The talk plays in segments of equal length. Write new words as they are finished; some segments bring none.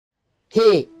हे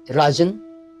राजन,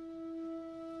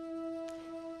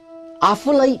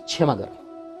 आफूलाई क्षमा गर,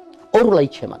 अरूलाई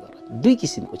क्षमा गर। दुई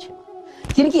किसिमको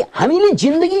क्षमा। किनकि हामीले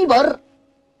जिन्दगीभर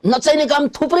नचाहिने काम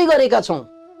थुप्रै गरेका छौं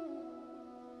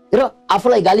र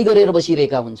आफूलाई गाली गरेर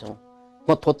बसिरहेका हुन्छौं।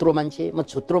 म थोत्रो मान्छे, म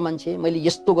छुत्रो मान्छे, मैले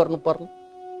यस्तो गर्नु पर्ने,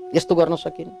 यस्तो गर्न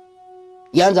सकेन,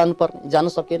 यहाँ जानु पर्ने, जान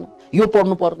सकेन, यो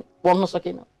पढ्नु पर्ने, पढ्न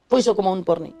सकेन, पैसा कमाउनु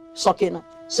पर्ने, सकेन,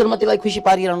 श्रीमतीलाई खुसी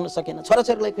पारिरहन सकेन,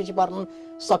 छोराछोरीलाई खुसी पार्न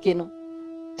सकेन।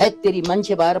 हेत्तेरी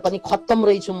मान्छे भएर पनि खत्तम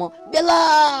रहेछु म। बेला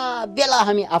बेला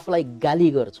हामी आफूलाई गाली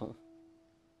गर्छौं।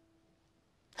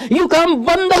 यो काम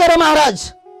बन्द गर महाराज,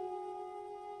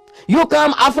 यो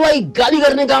काम आफूलाई गाली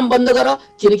गर्ने काम बन्द गर।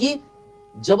 किनकि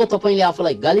जब तपाईले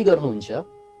आफूलाई गाली गर्नुहुन्छ,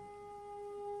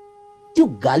 त्यो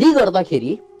गाली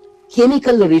गर्दाखेरि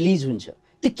केमिकल रिलिज हुन्छ।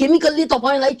 त्यो केमिकलले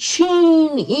तपाईलाई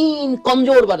क्षीणहीन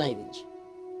कमजोर बनाइदिन्छ।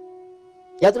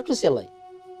 याद राख्नुहोस् यसलाई।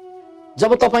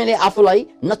 जब तपाईले आफूलाई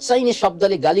नचाहिने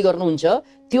शब्दले गाली गर्नुहुन्छ,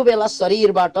 त्यो बेला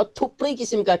शरीरबाट थुप्रै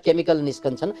किसिमका केमिकल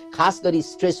निस्कन्छन्, खास गरी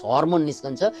स्ट्रेस हर्मोन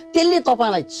निस्कन्छ। त्यसले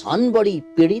तपाईलाई झन बढी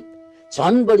पीडित,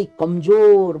 झन बढी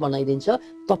कमजोर बनाइदिन्छ।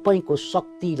 तपाईको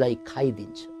शक्तिलाई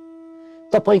खाइदिन्छ,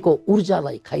 तपाईको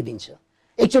ऊर्जालाई खाइदिन्छ।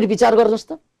 एकचोटि विचार गर्नुहोस्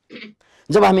त,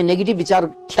 जब हामी नेगेटिभ विचार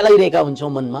खेलाइरहेका हुन्छौं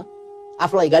मनमा,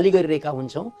 आफूलाई गाली गरिरहेका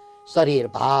हुन्छौं, शरीर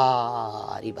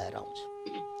भारी भएर आउँछ।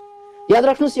 याद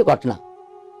राख्नुहोस् यो घटना।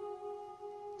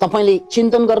 तपाईले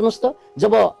चिन्तन गर्नुहोस् त,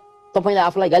 जब तपाईले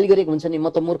आफूलाई गाली गरेको हुन्छ नि, म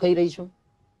त मूर्खै रहेछु,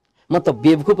 म त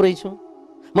बेवकूफ रहेछु,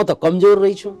 म त कमजोर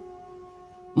रहेछु,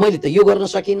 मैले त यो गर्न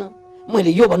सकिनँ,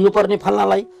 मैले यो भन्नुपर्ने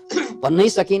फल्नालाई भन्नै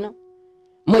सकिनँ,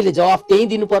 मैले जवाफ त्यही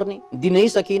दिनुपर्ने दिनै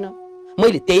सकिनँ,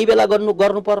 मैले त्यही बेला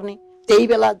गर्नुपर्ने त्यही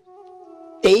बेला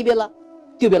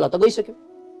त्यो बेला त गइसक्यो।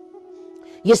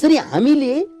 यसरी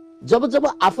हामीले जब जब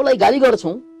आफूलाई गाली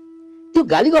गर्छौं, त्यो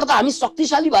गाली गर्दा हामी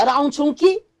शक्तिशाली भएर आउँछौं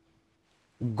कि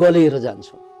गलेर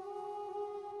जान्छौं।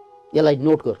 यसलाई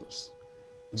नोट गर्नुहोस्।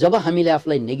 जब हामीले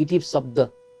आफूलाई नेगेटिभ शब्द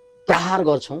प्रहार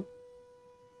गर्छौं,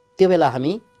 त्यो बेला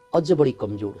हामी अझ बढी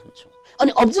कमजोर हुन्छौं।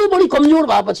 अनि अझ बढी कमजोर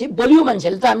भएपछि बलियो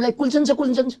मान्छेले त हामीलाई कुल्छन्छ।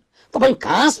 तपाईँ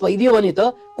घाँस भइदियो भने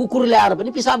त कुकुरले आएर पनि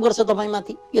पिसाब गर्छ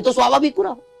तपाईमाथि। यो त स्वाभाविक कुरा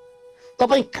हो।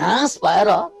 तपाईँ घाँस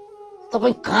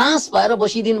भएर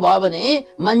बसिदिनु भयो भने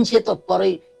मान्छे त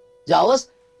परै जाओस्,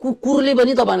 कुकुरले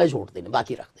पनि तपाईलाई छोड्दैन,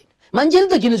 बाँकी राख्दैन। मान्छेले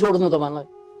त किन छोड्नु तपाईलाई,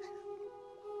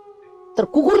 तर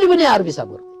कुकुरले पनि आएर पिसाब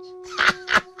गर्दैछ।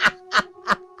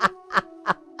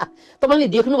 तपाईले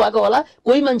देख्नु भएको होला,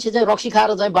 कोही मान्छे चाहिँ रक्सी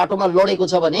खाएर चाहिँ बाटोमा लडेको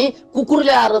छ भने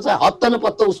कुकुरले आएर चाहिँ हत्त न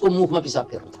पत्त उसको मुखमा पिसाब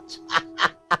फेर्न थाल्छ।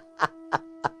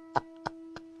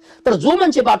 तर जो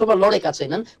मान्छे बाटोमा लडेका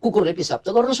छैनन्, कुकुरले पिसाब त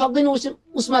गर्न सक्दैन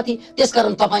उसमाथि।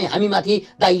 त्यसकारण तपाईँ हामीमाथि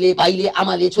दाइले, भाइले,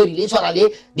 आमाले, छोरीले,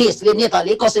 छोराले, देशले,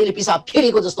 नेताले कसैले पिसाब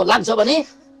फेरेको जस्तो लाग्छ भने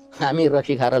हामी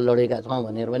रक्सी खाएर लडेका छौँ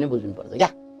भनेर पनि बुझ्नुपर्छ क्या।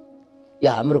 यो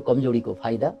हाम्रो कमजोरीको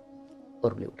फाइदा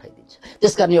अरूले उठाइदिन्छ।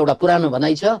 त्यसकारण एउटा पुरानो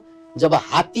भनाइ छ, जब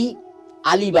हात्ती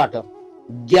आलीबाट,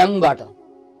 ग्याङबाट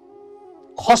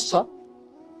खस्छ,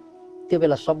 त्यो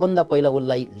बेला सबभन्दा पहिला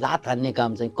उसलाई लात हान्ने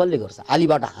काम चाहिँ कसले गर्छ?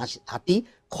 आलीबाट हात्ती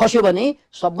खस्यो भने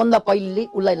सबभन्दा पहिले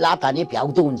उसलाई लात हान्ने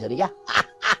भ्याउतो हुन्छ अरे क्या।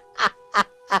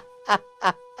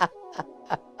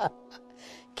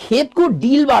 खेतको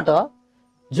डिलबाट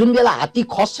जुन बेला हात्ती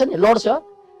खस्छ नि, लड्छ,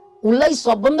 उसलाई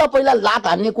सबभन्दा पहिला लात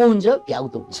हान्ने को हुन्छ?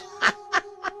 भ्याउतो हुन्छ।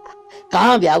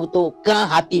 कहाँ भ्याउतो, कहाँ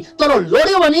हात्ती। तर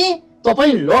लड्यो भने,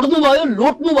 तपाईँ लड्नु भयो,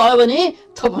 लोट्नु भयो भने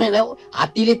तपाईलाई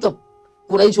हात्तीले त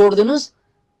पुरै छोड्दिनुस्,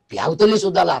 भ्याउतोले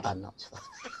सुद्धा लात हान्न हुन्छ।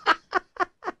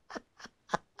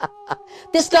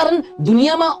 त्यसकारण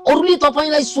दुनियाँमा अरूले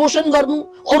तपाईलाई शोषण गर्नु,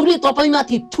 अरूले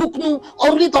तपाईमाथि थुक्नु,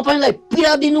 अरूले तपाईलाई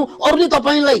पीडा दिनु, अरूले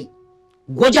तपाईलाई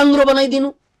गोजाङ्ग्रो बनाइदिनु,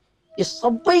 यो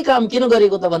सबै काम किन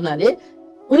गरेको त भन्नाले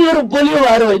उनीहरू बलियो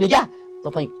भएर होइन क्या,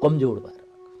 तपाईँ कमजोर भएर।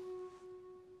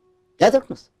 याद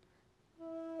राख्नुहोस्,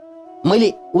 मैले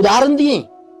उदाहरण दिएँ,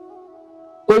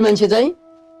 कोही मान्छे चाहिँ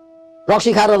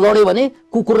रक्सी खाएर लड्यो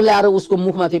भने कुकुरले आएर उसको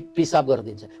मुखमाथि पिसाब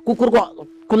गरिदिन्छ। कुकुरको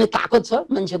कुनै ताकत छ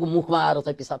मान्छेको मुखमा आएर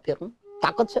चाहिँ पिसाब फेर्नु?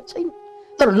 ताकत छैन।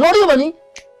 तर लड्यो भने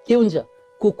के हुन्छ?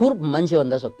 कुकुर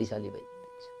मान्छेभन्दा शक्तिशाली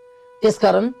भइदिन्छ।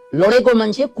 त्यसकारण लडेको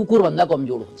मान्छे कुकुरभन्दा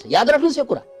कमजोर हुन्छ। याद राख्नुहोस् यो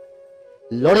कुरा।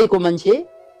 लडेको मान्छे,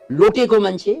 लोटेको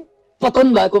मान्छे,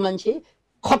 पतन भएको मान्छे,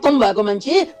 खत्तम भएको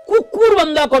मान्छे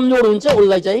कुकुरभन्दा कमजोर हुन्छ।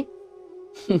 उसलाई चाहिँ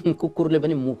कुकुरले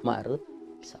पनि मुखमा आएर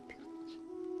पिसाब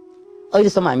फेर्छ।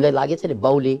 अहिलेसम्म हामीलाई लागेछ नि,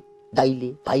 बाउले, दाइले,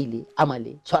 भाइले,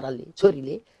 आमाले, छोराले,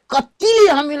 छोरीले कतिले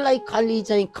हामीलाई खालि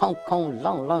चाहिँ खाउँ खाउँ,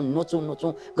 लाउँ लाउँ, नोचौँ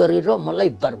नोचौँ गरेर मलाई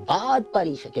बर्बाद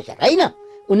पारिसकेछ, होइन?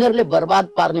 उनीहरूले बर्बाद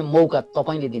पार्ने मौका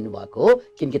तपाईले दिनुभएको हो,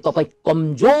 किनकि तपाईँ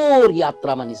कमजोर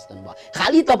यात्रामा निस्कनु भयो।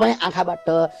 खालि तपाईँ आँखाबाट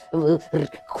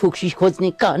खुसी खोज्ने,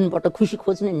 कानबाट खुसी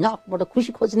खोज्ने, नाकबाट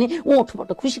खुसी खोज्ने,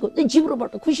 ओठबाट खुसी खोज्ने,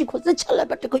 जिब्रोबाट खुसी खोज्ने,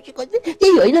 छालाबाट खुसी खोज्ने,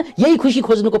 त्यही होइन। यही खुसी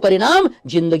खोज्नुको परिणाम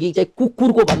जिन्दगी चाहिँ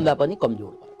कुकुरको भन्दा पनि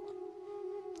कमजोर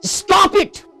भएको। Stop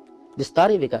it.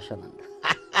 बिस्तारै विकासानन्द।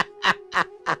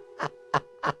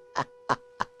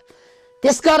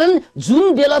 त्यसकारण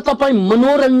जुन बेला तपाईँ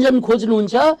मनोरञ्जन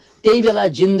खोज्नुहुन्छ त्यही बेला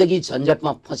जिन्दगी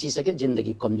झन्झटमा फसिसक्यो,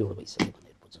 जिन्दगी कमजोर भइसक्यो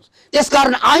भनेर बुझ्नुहोस्।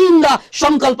 त्यसकारण आइन्दा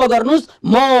संकल्प गर्नुहोस्,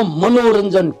 म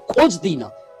मनोरञ्जन खोज्दिन।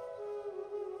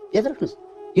 याद राख्नुहोस्,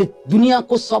 यो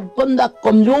दुनियाँको सबभन्दा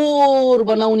कमजोर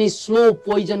बनाउने स्लो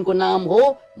पोइजनको नाम हो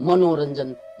मनोरञ्जन,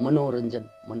 मनोरञ्जन,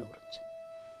 मनोरञ्जन।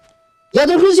 याद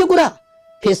राख्नुहोस् यो कुरा।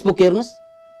 फेसबुक हेर्नुहोस्,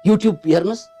 युट्युब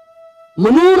हेर्नुहोस्,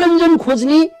 मनोरञ्जन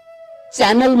खोज्ने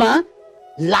च्यानलमा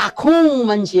लाखौं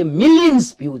मान्छे, मिलियन्स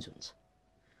भ्यूज हुन्छ।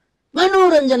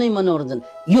 मनोरञ्जनै मनोरञ्जन।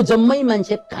 यो जम्मै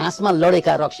मान्छे घाँसमा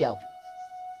लडेका रक्सिया हो।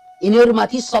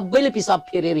 यिनीहरूमाथि सबैले पिसाब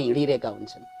फेरेर हिँडिरहेका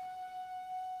हुन्छन्।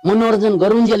 मनोरञ्जन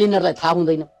गरुन्जेल यिनीहरूलाई थाहा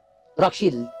हुँदैन।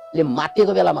 रक्सीले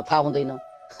मातेको बेलामा थाहा हुँदैन,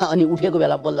 अनि उठेको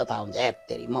बेला बल्ल थाहा हुन्छ,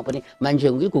 हेत्तेरी म पनि मान्छे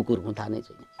हुँ कि कुकुर हुँ थाहा नै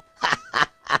छैन।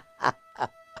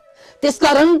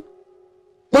 त्यसकारण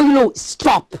पहिलो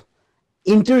stop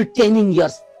entertaining your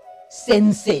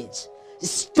senses.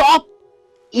 Stop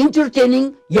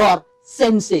entertaining your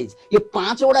senses. यो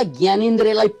पाँचवटा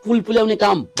ज्ञानेन्द्रियलाई पुल्याउने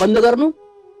काम बन्द गर्नु,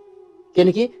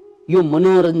 किनकि यो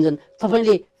मनोरञ्जन।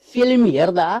 तपाईले फिल्म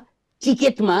हेर्दा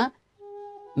टिकटमा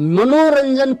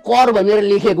मनोरञ्जन कर भनेर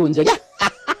लेखेको हुन्छ क्या।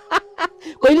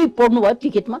 कहिले पढ्नु भयो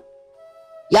टिकटमा?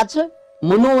 याद छ?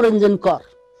 मनोरञ्जन कर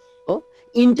हो,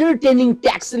 इन्टरटेनिङ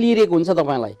ट्याक्स लिइरहेको हुन्छ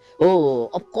तपाईलाई। हो,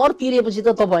 अब कर तिरेपछि त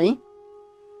तपाईँ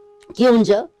के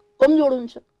हुन्छ? कमजोर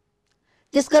हुन्छ।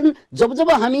 त्यसकारण जब जब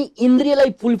हामी इन्द्रियलाई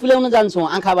पुल्याउन जान्छौँ,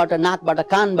 आँखाबाट, नाकबाट,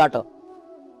 कानबाट,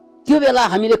 त्यो बेला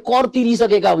हामीले कर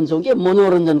तिरिसकेका हुन्छौँ के?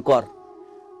 मनोरञ्जन कर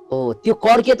हो। त्यो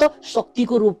कर के त?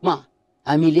 शक्तिको रूपमा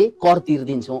हामीले कर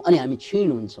तिर्दिन्छौँ अनि हामी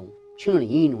क्षीण हुन्छौँ,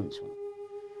 क्षीणहीन हुन्छौँ।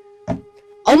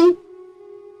 अनि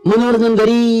मनोरञ्जन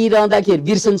गरिरहँदाखेरि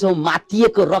बिर्सन्छौँ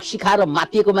मातिएको, रक्सी खाएर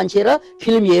मातिएको मान्छे र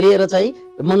फिल्म हेरेर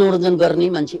चाहिँ मनोरञ्जन गर्ने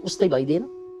मान्छे उस्तै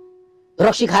भइदिएन।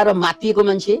 रक्सी खाएर मातिएको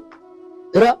मान्छे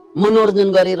र मनोरञ्जन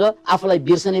गरेर आफूलाई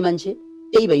बिर्सने मान्छे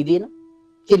त्यही भइदिएन,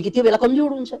 किनकि त्यो बेला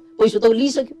कमजोर हुन्छ। पैसा त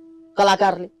लिइसक्यो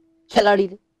कलाकारले,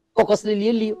 खेलाडीले, कसले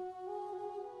लियो,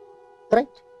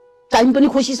 राइट? टाइम पनि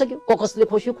खोसिसक्यो, कसले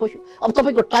खोस्यो। अब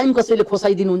तपाईँको टाइम कसैले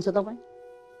खोसाइदिनुहुन्छ? तपाईँ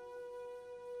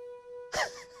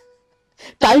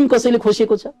टाइम कसैले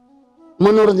खोसेको छ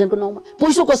मनोरञ्जनको नाउँमा,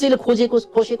 पैसा कसैले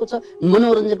खोसेको छ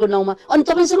मनोरञ्जनको नाउँमा। अनि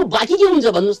तपाईँसँग बाँकी के हुन्छ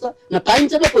भन्नुहोस् त? न टाइम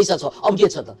छ न पैसा छ, अब के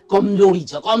छ त? कमजोरी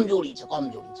छ।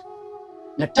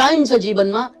 न टाइम छ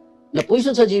जीवनमा, न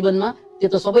पैसा छ जीवनमा, त्यो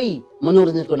त सबै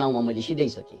मनोरञ्जनको नाउँमा मैले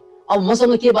सिधाइसकेँ। अब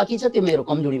मसँग के बाँकी छ? त्यो मेरो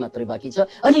कमजोरी मात्रै बाँकी छ।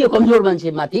 अनि यो कमजोर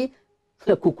मान्छे माथि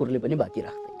कुकुरले पनि बाँकी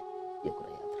राख्दैन। यो कुरा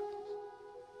याद राख्नुहोस्।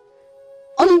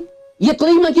 अनि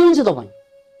एक्लैमा के हुन्छ? तपाईँ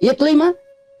एक्लैमा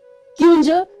के हुन्छ?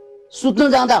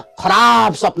 सुत्न जाँदा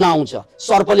खराब सपना आउँछ,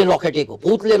 सर्पले लखेटेको,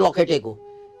 भूतले लखेटेको,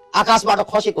 आकाशबाट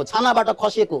खसेको, छानाबाट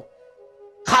खसेको,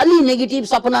 खाली नेगेटिभ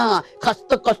सपना,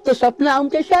 कस्तो सपना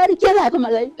आउँछ सर, के भएको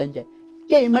मलाई भन्छ।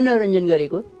 के मनोरञ्जन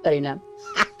गरेको परिणाम।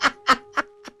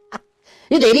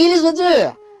 यो धेरैले सोध्छ,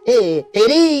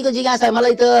 धेरैको जिज्ञासा,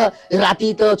 मलाई त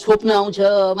राति त छोप्न आउँछ,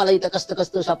 मलाई त कस्तो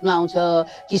कस्तो सपना आउँछ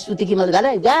कि सुते कि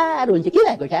मलाई गाह्रो हुन्छ, के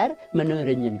भएको सर?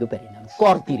 मनोरञ्जनको परिणाम।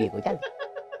 कर तिरेको क्या।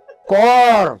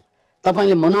 कर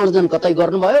तपाईले मनोरञ्जन कतै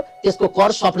गर्नुभयो, त्यसको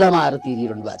कर सपनामा आएर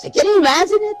तिरिरहनु भएको छ। के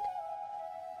इमेजिन इट।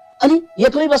 अनि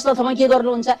एक्लै बस्दा तपाईँ के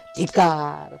गर्नुहुन्छ?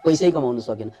 धिक्कार, पैसै कमाउन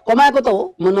सकेन। कमाएको त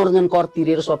हो, मनोरञ्जन कर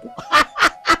तिरेर सक्यो।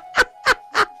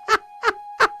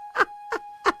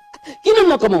 किन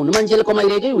नकमाउनु? मान्छेले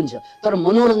कमाइरहेकै हुन्छ, तर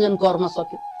मनोरञ्जन करमा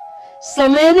सक्यो।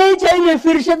 समय नै छैन,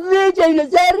 फुर्सद नै छैन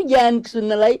सर ज्ञान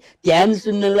सुन्नलाई, ध्यान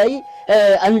सुन्नलाई,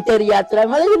 अन्तर्यात्रा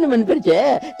मलाई पनि मनपर्छ,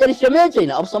 तर समय छैन।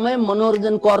 अब समय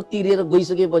मनोरञ्जन कर तिरेर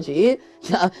गइसकेपछि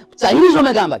चाहिने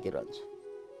समय कहाँ बाँकी रहन्छ?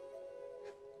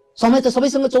 समय त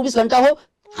सबैसँग 24 घण्टा हो।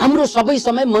 हाम्रो सबै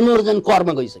समय मनोरञ्जन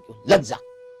करमा गइसक्यो। लज्जा।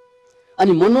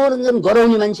 अनि मनोरञ्जन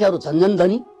गराउने मान्छेहरू झन्झन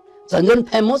धनी, झन्झन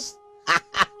फेमस,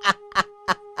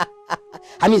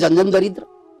 हामी झन्झन दरिद्र।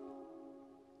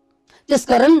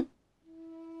 त्यसकारण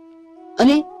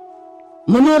अनि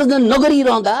मनोरञ्जन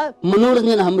नगरिरहँदा,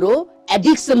 मनोरञ्जन हाम्रो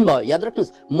एडिक्सन भयो। याद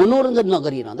राख्नुहोस्, मनोरञ्जन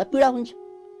नगरिरहँदा पीडा हुन्छ।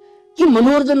 कि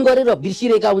मनोरञ्जन गरेर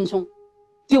बिर्सिरहेका हुन्छौँ,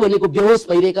 त्यो भनेको बेहोस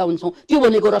भइरहेका हुन्छौँ, त्यो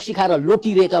भनेको रक्सी खाएर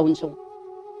लोटिरहेका हुन्छौँ।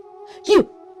 कि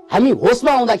हामी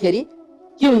होसमा आउँदाखेरि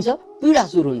के हुन्छ पीडा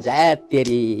सुरु हुन्छ हे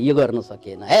तेरी यो गर्न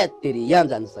सकेन हे तेरी यहाँ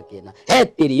जान सकेन हे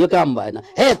तेरी यो काम भएन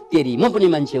हे तेरी म पनि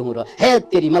मान्छे हुँ र हे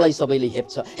तेरी मलाई सबैले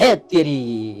हेप्छ हे तेरी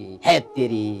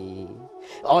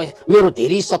मेरो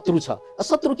धेरै शत्रु छ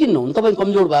शत्रु किन नहुन् तपाईँ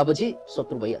कमजोर भएपछि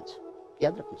शत्रु भइहाल्छ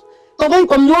याद राख्नुहोस् तपाईँ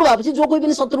कमजोर भएपछि जो कोही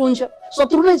पनि शत्रु हुन्छ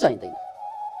शत्रु नै चाहिँदैन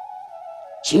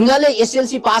छिङ्गाले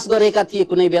एसएलसी पास गरेका थिए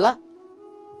कुनै बेला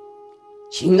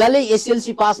छिङ्गाले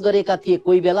एसएलसी पास गरेका थिए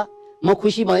कोही बेला म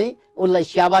खुसी भएँ उसलाई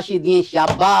स्याबासी दिएँ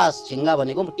स्याबास छिङ्गा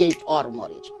भनेको केही ठहर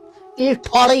मरेछ केही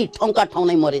ठहरै ठाउँका ठाउँ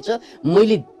नै मरेछ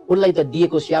मैले उसलाई त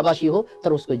दिएको स्याबासी हो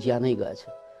तर उसको ज्यानै गएछ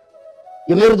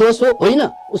यो मेरो दोष हो होइन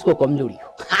उसको कमजोरी हो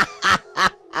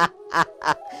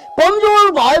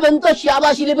कमजोर भयो भने त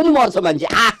स्याबासीले पनि मर्छ मान्छे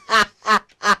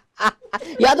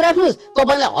याद राख्नुहोस्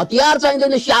तपाईलाई हतियार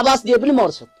चाहिँदैन स्याबास दिए पनि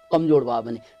मर्छ कमजोर भयो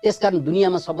भने त्यसकारण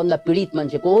दुनियाँमा सबभन्दा पीडित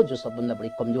मान्छे को हो जो सबभन्दा बढी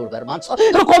कमजोर भएर बाँच्छ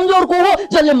र कमजोर को हो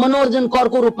जसले मनोरञ्जन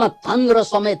करको रूपमा धन र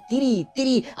समय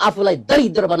तिरी आफूलाई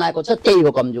दरिद्र बनाएको छ त्यही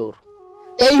हो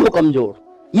कमजोर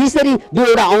यसरी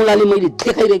दुईवटा औंलाले मैले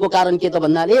देखाइरहेको कारण के त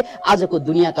भन्नाले आजको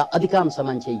दुनियाँका अधिकांश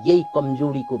मान्छे यही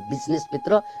कमजोरीको बिजनेस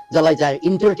भित्र जसलाई चाहिँ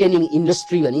इन्टरटेनिङ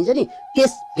इन्डस्ट्री भनिन्छ नि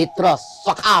त्यसभित्र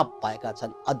सखाप भएका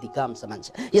छन् अधिकांश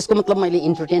मान्छे यसको मतलब मैले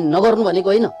इन्टरटेन नगर्नु भनेको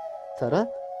होइन तर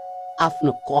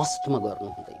आफ्नो कस्टमा गर्नु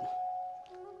हुँदैन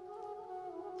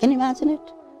कैन इमेजिन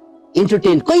इट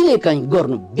इन्टरटेन कहिले काहीँ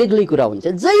गर्नु बेग्लै कुरा हुन्छ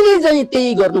जहिले चाहिँ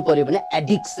त्यही गर्नु पर्यो भने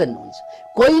एडिक्सन हुन्छ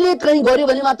कहिले काहीँ गर्यो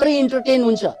भने मात्रै इन्टरटेन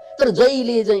हुन्छ तर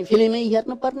जहिले चाहिँ फिल्मै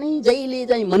हेर्नु पर्ने जहिले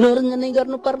चाहिँ मनोरञ्जनै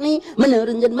गर्नु पर्ने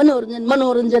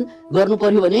मनोरञ्जन गर्नु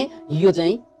पर्यो भने यो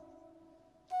चाहिँ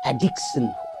एडिक्सन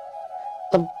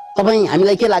हो तपाईँ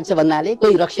हामीलाई के लाग्छ भन्नाले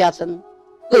कोही रक्सिया छन्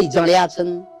कोही जड्या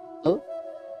छन् हो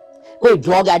कोही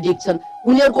ड्रग एडिक्ट छन्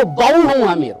उनीहरूको बाउ हौ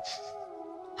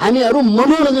हामीहरू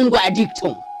मनोरञ्जनको एडिक्ट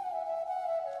हौ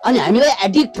अनि हामीलाई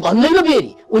एडिक्ट भन्दैन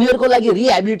फेरि उनीहरूको लागि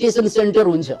रिहेबिलिटेसन सेन्टर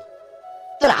हुन्छ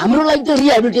तर हाम्रो लागि त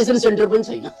रिहेबिलिटेसन सेन्टर पनि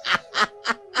छैन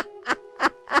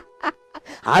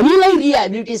हामीलाई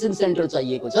रिहेबिलिटेसन सेन्टर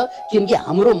चाहिएको छ किनकि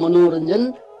हाम्रो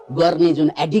मनोरञ्जन गर्ने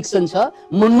जुन एडिक्सन छ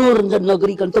मनोरञ्जन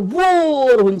नगरिकन त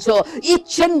बोर हुन्छ एक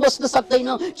क्षण बस्न सक्दैन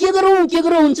के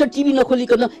गरौँ हुन्छ टिभी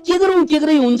नखोलिकन के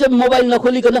गरौँ हुन्छ मोबाइल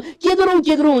नखोलिकन के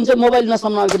गरौँ हुन्छ मोबाइल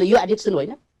नसम्झाइकन यो एडिक्सन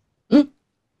होइन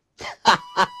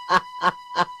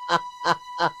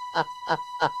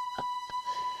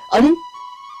अनि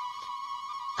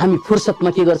हामी फुर्सदमा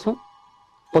के गर्छौं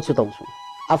पछुताउँछौं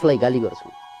आफूलाई गाली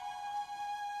गर्छौं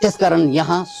त्यसकारण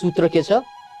यहाँ सूत्र के छ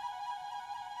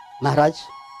महाराज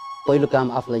पहिलो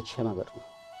काम आफूलाई क्षमा गर्नु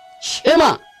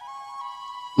क्षमा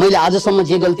मैले आजसम्म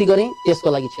जे गल्ती गरेँ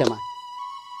त्यसको लागि क्षमा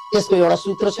त्यसको एउटा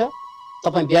सूत्र छ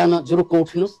तपाईँ बिहान जुरुक्क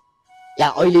उठ्नुस् या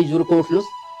अहिले जुरुक्क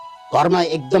उठ्नुस् घरमा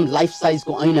एकदम लाइफ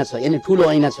साइजको ऐना छ यानी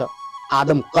ठुलो ऐना छ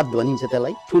आदम कद भनिन्छ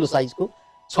त्यसलाई ठुलो साइजको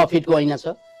 6 फिटको ऐना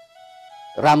छ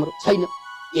राम्रो छैन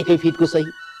 1 फिटको सही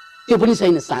त्यो पनि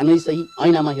छैन सानै सही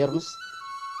ऐनामा हेर्नुस्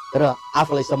र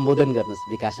आफूलाई सम्बोधन गर्नुस्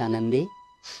विकास आनन्दे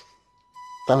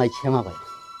तँलाई क्षमा भयो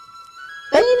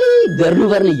कहिले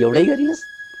गर्नुपर्ने एउटै गरिनस्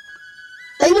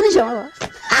तै पनि क्षमा भयो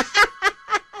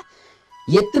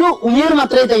यत्रो उमेर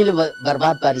मात्रै तैँले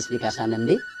बर्बाद पारिस् विकास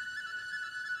आनन्दे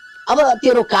अब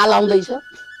तेरो काल आउँदैछ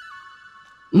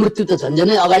मृत्यु त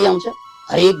झन्झनै अगाडि आउँछ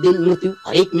हरेक दिन मृत्यु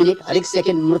हरेक मिनेट हरेक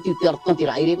सेकेन्ड मृत्यु तर्कतिर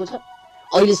आइरहेको छ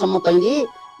अहिलेसम्म तैँले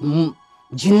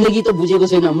जिन्दगी त बुझेको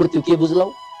छैन मृत्यु के बुझ्लौ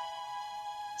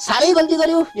साह्रै गल्ती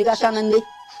गर्यो विकास आनन्दले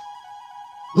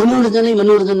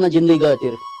मनोरञ्जनमा जिन्दगी गयो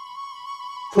तेरो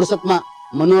फुर्सदमा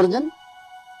मनोरञ्जन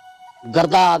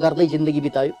गर्दा गर्दै जिन्दगी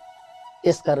बितायो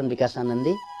त्यसकारण विकास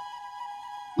आनन्दले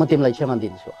म तिमीलाई क्षमा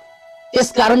दिन्छु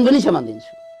त्यसकारण पनि क्षमा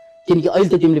दिन्छु किनकि अहिले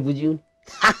त तिमीले बुझ्यौ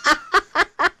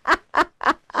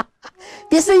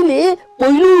त्यसैले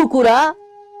पहिलो कुरा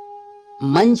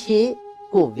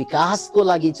मान्छेको विकासको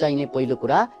लागि चाहिने पहिलो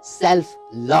कुरा सेल्फ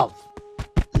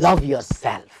लभ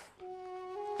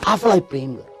योरसेल्फ आफूलाई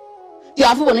प्रेम गर त्यो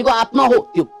आफू भनेको आत्मा हो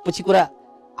त्यो पछि कुरा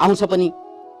आउँछ पनि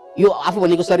यो आफू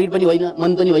भनेको शरीर पनि होइन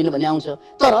मन पनि होइन भन्ने आउँछ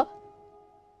तर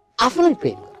आफूलाई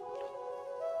प्रेम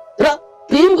गर र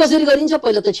प्रेम कसरी गरिन्छ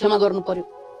पहिला त क्षमा गर्नु पर्यो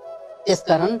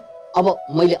त्यसकारण अब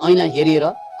मैले ऐना हेरेर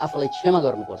आफूलाई क्षमा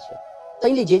गर्नुपर्छ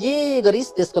तैँले जे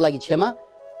गरिस् त्यसको लागि क्षमा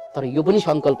तर यो पनि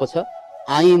संकल्प छ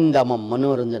आइन्दा म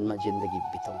मनोरञ्जनमा जिन्दगी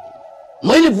बिताउँदिन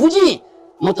मैले बुझेँ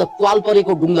म त पाल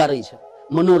परेको डुङ्गा रहेछ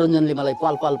मनोरञ्जनले मलाई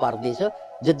पाल पार्दैछ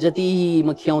जति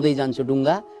म खियाउँदै जान्छु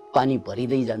डुङ्गा पानी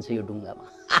भरिँदै जान्छ यो डुङ्गामा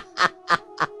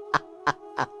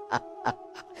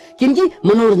किनकि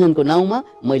मनोरञ्जनको नाउँमा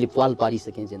मैले पाल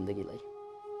पारिसकेँ जिन्दगीलाई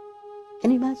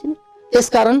कैन इमेजिन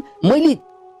त्यसकारण मैले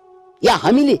या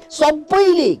हामीले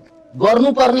सबैले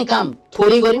गर्नुपर्ने काम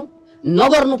थोरै गर्यौं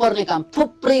नगर्नुपर्ने काम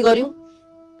थुप्रै गर्यौं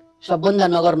सबभन्दा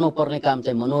नगर्नु पर्ने काम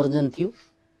चाहिँ मनोरञ्जन थियो।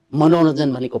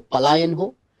 मनोरञ्जन भनेको पलायन हो।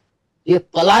 यो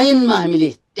पलायनमा हामीले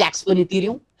ट्याक्स पनि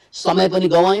तिर्यौं, समय पनि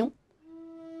गवायौं।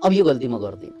 अब यो गल्ती म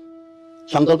गर्दिन।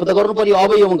 संकल्प त गर्नु पर्यो,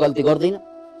 अब यो म गल्ती गर्दिन।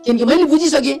 किनकि मैले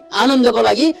बुझिसके आनन्दको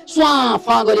लागि स्वा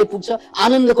फा गरे पुग्छ,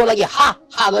 आनन्दको लागि हा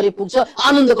हा गरे पुग्छ,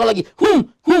 आनन्दको लागि हुम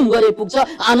हुम गरे पुग्छ,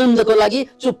 आनन्दको लागि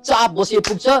चुपचाप बसे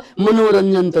पुग्छ।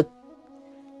 मनोरञ्जन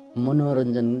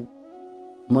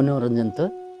त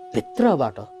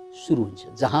भित्रबाट सुरु हुन्छ,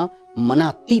 जहाँ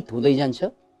मनातीत हुँदै जान्छ।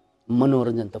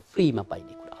 मनोरञ्जन त फ्रीमा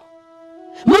पाइने कुरा हो।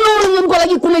 मनोरञ्जनको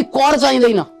लागि कुनै कर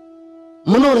चाहिँदैन,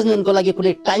 मनोरञ्जनको लागि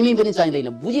कुनै टाइमिङ पनि चाहिँदैन।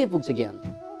 बुझे पुग्छ ज्ञान,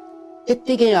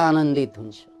 त्यत्तिकै आनन्दित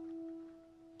हुन्छ।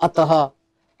 अतः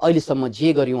अहिलेसम्म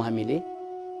जे गर्यौं हामीले,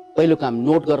 पहिलो काम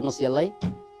नोट गर्नुहोस् यसलाई।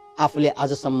 आफूले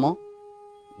आजसम्म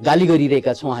गाली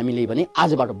गरिरहेका छौं हामीले भने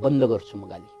आजबाट बन्द गर्छु म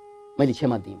गाली। मैले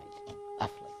क्षमा दिएँ मैले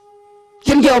आफूलाई,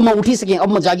 किनकि अब म उठिसकेँ, अब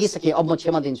म जागिसकेँ, अब म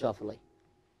क्षमा दिन्छु आफूलाई।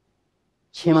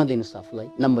 क्षमा दिनुहोस् आफूलाई।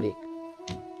 नम्बर 1,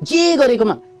 जे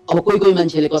गरेकोमा अब कोही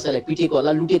मान्छेले कसैलाई पिटेको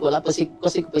होला, लुटेको होला,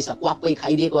 कसैको पैसा क्वाक्कै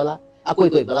खाइदिएको होला,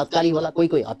 कोही बलात्कारी होला,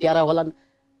 कोही हत्यारा होलान्,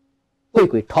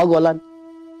 कोही ठग होलान्,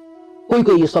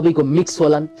 कोही यो सबैको मिक्स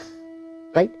होलान्,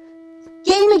 राइट?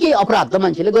 केही न केही अपराध त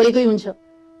मान्छेले गरेकै हुन्छ।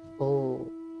 हो,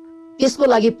 त्यसको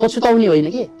लागि पछुताउने होइन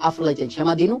कि आफूलाई चाहिँ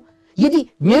क्षमा दिनु। यदि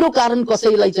मेरो कारण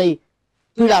कसैलाई चाहिँ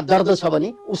पीडा दर्द छ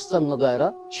भने उससँग गएर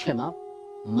क्षमा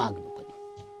माग्नु पनि।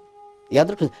 याद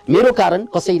राख्नु, मेरो कारण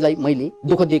कसैलाई मैले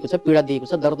दुःख दिएको छ, पीडा दिएको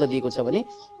छ, दर्द दिएको छ भने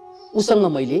उसँग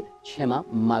मैले क्षमा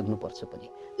माग्नु पर्छ पनि।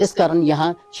 त्यसकारण यहाँ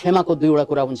क्षमाको दुईवटा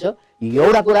कुरा हुन्छ।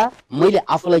 एउटा कुरा मैले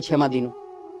आफूलाई क्षमा दिनु,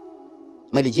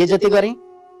 मैले जे जति गरेँ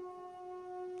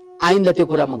आइन्दा त्यो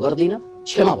कुरा म गर्दिन,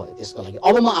 क्षमा भयो त्यसको लागि।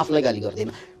 अब म आफूलाई गाली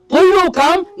गर्दिन। पहिलो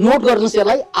काम नोट गर्नुहोस्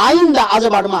यसलाई, आइन्दा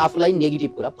आजबाट म आफूलाई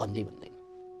नेगेटिभ कुरा भन्दैन,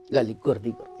 गाली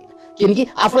गर्दिन। किनकि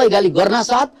आफूलाई गाली गर्न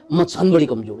साथ म झन् बढी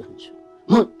कमजोर हुन्छु,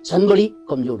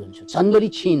 झन् बढी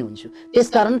क्षीण हुन्छु।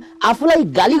 त्यसकारण आफूलाई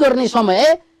गाली गर्ने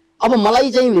समय अब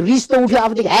मलाई चाहिँ रिस त उठ्यो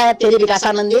आफूले, हे तेरे विकास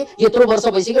आनन्दले यत्रो वर्ष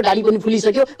भइसक्यो, दाढी पनि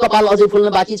फुलिसक्यो, कपाल अझै फुल्न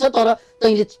बाँकी छ, तर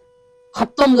तैँले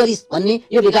खत्तम गरिस् भन्ने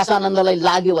यो विकास आनन्दलाई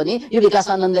लाग्यो भने यो विकास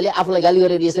आनन्दले आफूलाई गाली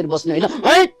गरेर यसरी बस्ने होइन,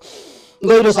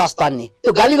 गहिरो सास तान्ने।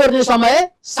 त्यो गाली गर्ने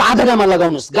समय साधनामा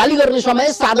लगाउनुहोस्, गाली गर्ने समय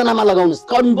साधनामा लगाउनुहोस्,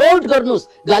 कन्भर्ट गर्नुहोस्।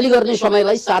 गाली गर्ने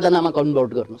समयलाई साधनामा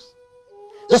कन्भर्ट गर्नुहोस्।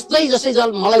 जस्तै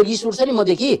मलाई रिस उठ्छ नि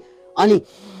मदेखि, अनि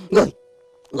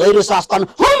गहिरो सास तान्नु,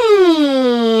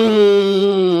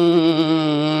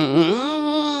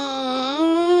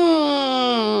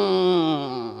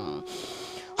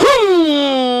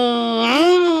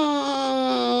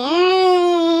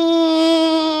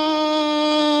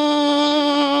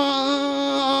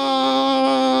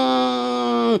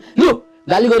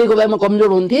 गाली गरेको बेलामा कमजोर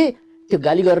हुन्थे। त्यो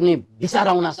गाली गर्ने विचार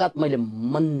आउन साथ मैले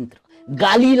मन्त्र,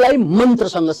 गालीलाई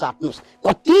मन्त्रसँग साट्नुहोस्।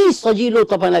 कति सजिलो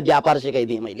तपाईलाई व्यापार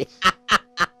सिकाइदिएँ मैले।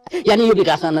 यानी यो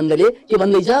विकास आनन्दले के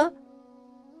भन्दैछ,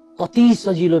 कति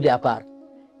सजिलो व्यापार।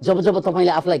 जब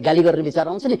तपाईले आफूलाई गाली गर्ने विचार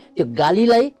आउँछ नि, त्यो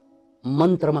गालीलाई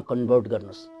मन्त्रमा कन्भर्ट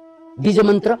गर्नुहोस्। बीज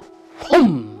मन्त्र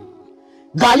हुम,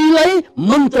 गालीलाई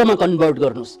मन्त्रमा कन्भर्ट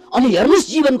गर्नुहोस्। अनि हेर्नुहोस्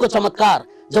जीवनको चमत्कार।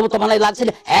 जब तपाईलाई लाग्छ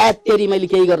नि हे तेरी मैले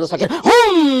केही गर्न सकेन,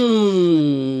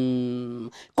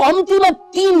 कम्तीमा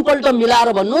 3 पल्ट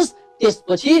मिलाएर भन्नुहोस्।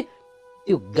 त्यसपछि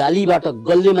त्यो गालीबाट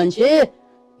गल्ने मान्छे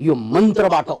यो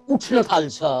मन्त्रबाट उठ्न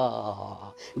थाल्छ।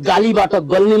 गालीबाट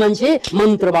गल्ने मान्छे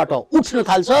मन्त्रबाट उठ्न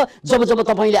थाल्छ। जब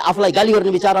तपाईले आफूलाई गाली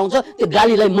गर्ने विचार आउँछ, त्यो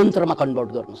गालीलाई मन्त्रमा कन्भर्ट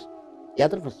गर्नुहोस्।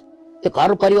 याद राख्नुहोस्, त्यो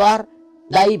घर परिवार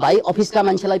दाइ भाइ अफिसका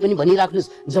मान्छेलाई पनि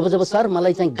भनिराख्नुहोस्, जब सर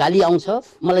मलाई चाहिँ गाली आउँछ,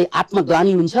 मलाई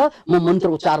आत्मग्लानि हुन्छ, म मन्त्र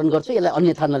उच्चारण गर्छु, यसलाई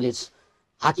अन्यथा नलिनुहोस्।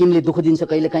 हाकिमले दुःख दिन्छ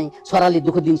कहिलेकाहीँ, छोराले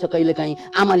दुःख दिन्छ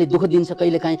कहिलेकाहीँ, आमाले दुःख दिन्छ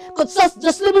कहिलेकाहीँ,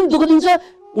 जसले पनि दुःख दिन्छ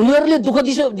उनीहरूले दुःख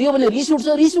दियो भने रिस उठ्छ,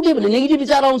 रिस उठ्यो भने नेगेटिभ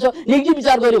विचार आउँछ, नेगेटिभ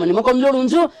विचार गर्यो भने म कमजोर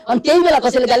हुन्छु। अनि त्यही बेला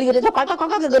कसैले गाली गरेछ,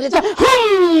 गरेछ,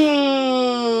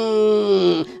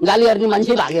 गाली गर्ने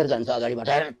मान्छे भागेर जान्छ अगाडिबाट,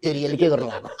 तेरीले के गर्नु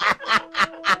भएको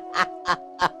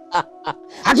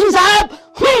हाकिम साहब,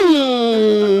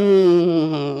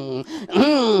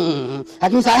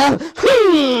 हाकिम साहब,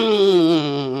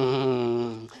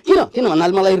 किन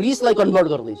भन्नाले मलाई रिसलाई कन्भर्ट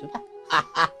गर्दैछु।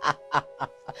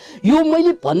 यो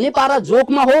मैले भन्ने पारा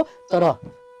जोकमा हो, तर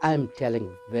I am telling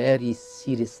very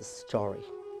serious story.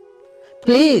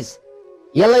 Please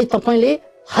यसलाई तपाईले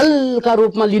हल्का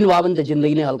रूपमा लिनुभयो भने त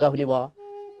जिन्दगी नै हल्का हुने भयो।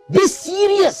 Be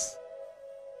serious,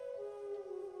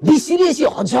 be serious. यो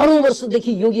हजारौं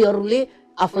वर्षदेखि योगीहरूले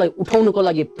आफूलाई उठाउनको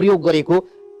लागि प्रयोग गरेको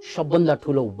सबभन्दा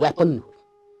ठुलो वेपन हो।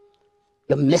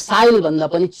 यो मिसाइल भन्दा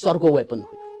पनि चर्को वेपन हो।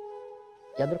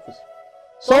 याद राख्नुहोस्।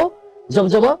 सो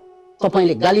जब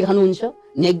तपाईले गाली खानुहुन्छ,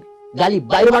 गाली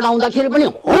बाहिरबाट आउँदाखेरि पनि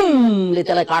होमले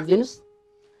त्यसलाई काट्दिनुस्।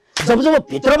 जब जब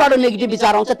भित्रबाट नेगेटिभ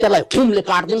विचार आउँछ त्यसलाई हुमले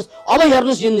काट्दिनुस्। अब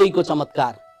हेर्नुस् जिन्दगीको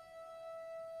चमत्कार।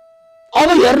 अब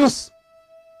हेर्नुस्,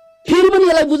 फेरि पनि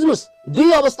यसलाई बुझ्नुस्।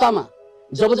 दुई अवस्थामा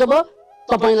जब जब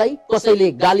तपाईलाई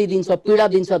कसैले गाली दिन्छ, पीडा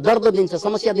दिन्छ, दर्द दिन्छ,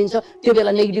 समस्या दिन्छ, त्यो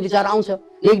बेला नेगेटिभ विचार आउँछ।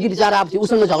 नेगेटिभ विचार आएपछि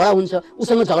उसँग झगडा हुन्छ।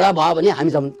 उसँग झगडा भयो भने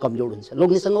हामी कमजोर हुन्छ।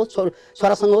 लोग्नेसँग होस्,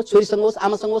 छोरासँग होस्, छोरीसँग होस्,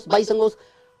 आमासँग होस्, बाईसँग होस्,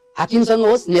 हाकिमसँग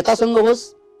होस्, नेतासँग होस्,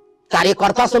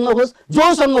 कार्यकर्तासँग होस्,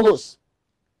 जोसँग होस्,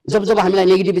 जब जब हामीलाई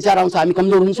नेगेटिभ विचार आउँछ हामी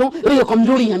कमजोर हुन्छौँ। र यो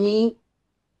कमजोरी हामी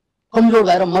कमजोर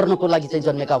भएर मर्नको लागि चाहिँ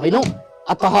जन्मेका होइनौँ।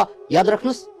 अतः याद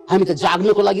राख्नुहोस्, हामी त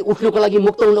जाग्नको लागि, उठ्नको लागि,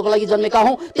 मुक्त हुनको लागि जन्मेका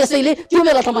हौँ। त्यसैले त्यो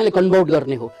बेला तपाईँले कन्भर्ट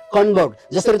गर्ने हो। कन्भर्ट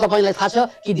जसरी तपाईँलाई थाहा छ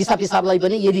कि दिशा पिसाबलाई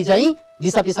पनि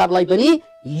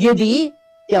यदि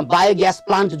त्यहाँ बायोग्यास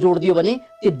प्लान्ट जोडिदियो भने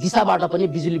त्यो दिशाबाट पनि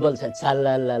बिजुली बल्छ।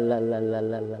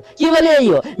 के भने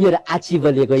यो मेरो आची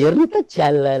बलेको हेर्नु त।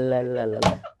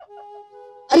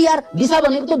 अरे यार, दिशा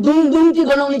भनेको त दुमदुम्ती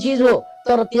गनाउने चिज हो,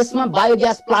 तर त्यसमा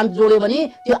बायोग्यास प्लान्ट जोड्यो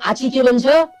भने त्यो आची के बन्छ?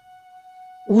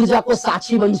 ऊर्जाको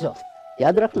साक्षी बन्छ।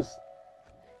 याद राख्नुहोस्,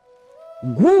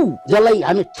 गु जसलाई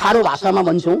हामी ठाडो भाषामा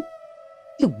भन्छौँ,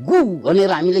 त्यो गु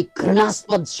भनेर हामीले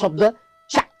घृणास्पद शब्द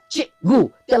गु,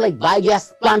 त्यसलाई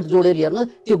बायोग्यास प्लान्ट जोडेर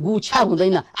हेर्नु, त्यो गु छा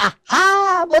हुँदैन। आहा,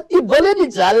 बत्ती बल्यो नि।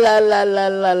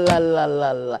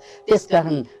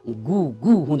 त्यसकारण गु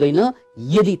गु हुँदैन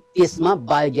यदि त्यसमा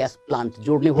बायोग्यास प्लान्ट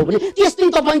जोड्ने हो भने।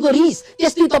 त्यस्तै तपाईँको रिस,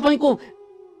 त्यस्तै तपाईँको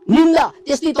निन्दा,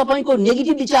 त्यस्तै तपाईँको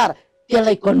नेगेटिभ विचार,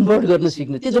 त्यसलाई कन्भर्ट गर्न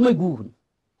सिक्नु। त्यो जम्मै गु हुन्,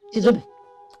 त्यो जम्मै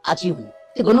आची हुन्।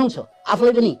 त्यो गनाउँछ,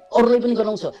 आफूलाई पनि अरूलाई पनि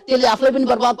गनाउँछ। त्यसले आफूलाई पनि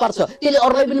बर्बाद पार्छ, त्यसले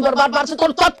अरूलाई पनि बर्बाद पार्छ।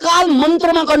 तर तत्काल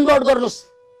मन्त्रमा कन्भर्ट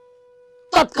गर्नुहोस्।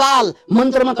 तत्काल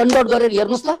मन्त्रमा कन्भर्ट गरेर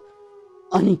हेर्नुहोस् त,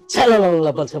 अनि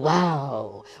छ्यालल बल्छ।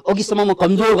 वाउ, अघिसम्म म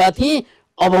कमजोर भएको थिएँ,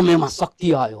 अब मेरोमा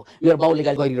शक्ति आयो। मेरो बाउले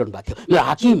गाली गरिरहनु भएको थियो, मेरो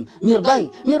हाकिम, मेरो दाइ,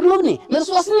 मेरो लोग्ने, मेरो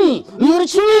स्वास्नी, मेरो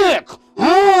छिमेक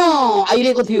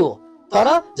आइरहेको थियो। तर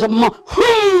जब म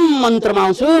मन्त्रमा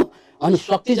आउँछु अनि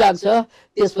शक्ति जाग्छ,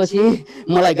 त्यसपछि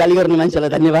मलाई गाली गर्ने मान्छेलाई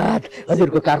धन्यवाद,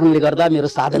 हजुरको कारणले गर्दा मेरो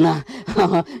साधना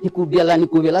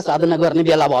कुबेला साधना गर्ने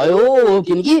बेला भयो।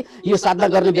 किनकि यो साधना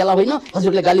गर्ने बेला होइन,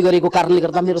 हजुरले गाली गरेको कारणले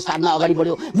गर्दा मेरो साधना अगाडि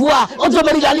बढ्यो। बुवा अझ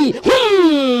बढी गाली,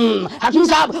 हाकिम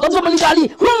साहब अझ बढी गाली,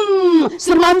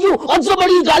 श्रीमानज्यू अझ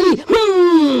बढी गाली,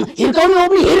 हिर्काउने हो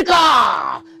पनि हिर्का।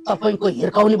 तपाईको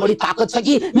हिर्काउने बढी ताकत छ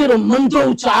कि मेरो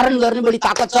मन्त्र उच्चारण गर्ने बढी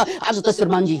ताकत छ? आज त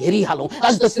श्रीमानजी हेरिहालौँ,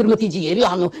 आज त श्रीमतीजी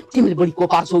हेरिहाल्नु। तिमीले बढी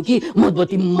कोपार छौ कि म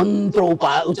बढी मन्त्र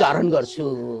उच्चारण गर्छु?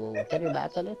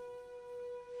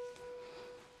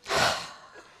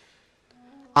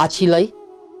 आछीलाई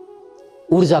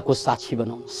ऊर्जाको साक्षी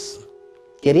बनाउनुहोस्।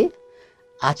 के अरे?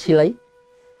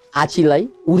 आछीलाई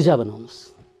ऊर्जा बनाउनुहोस्।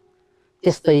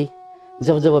 त्यस्तै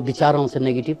जब जब विचार आउँछ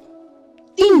नेगेटिभ,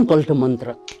 3 पल्ट मन्त्र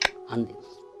हान्दिनुहोस्।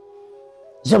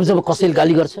 जब जब कसैले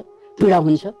गाली गर्छ, पीडा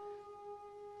हुन्छ,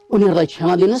 उनीहरूलाई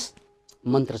क्षमा दिनुहोस्,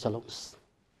 मन्त्र चलाउनुहोस्।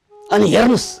 अनि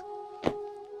हेर्नुहोस्,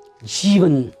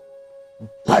 जीवन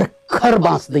भर्खर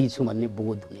बाँच्दैछु भन्ने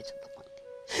बोध हुनेछ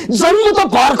तपाईँले। जन्म त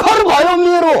भर्खर भयो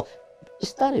मेरो।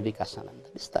 बिस्तारै विकास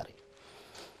आनन्द,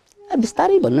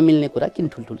 बिस्तारै भन्न मिल्ने कुरा किन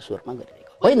ठुल्ठुलो स्वरमा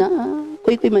गरिरहेको होइन?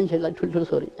 कोही कोही मान्छेलाई ठुल्ठुलो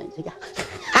स्वर चाहिन्छ क्या।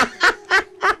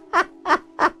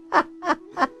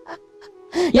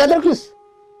 याद राख्नुहोस्।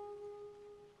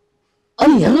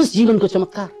 अनि हेर्नुहोस् जीवनको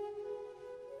चमत्कार।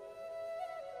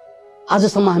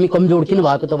 आजसम्म हामी कमजोर किन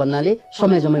भएको त भन्नाले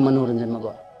समय जम्मै मनोरञ्जनमा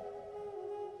गयो।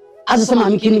 आजसम्म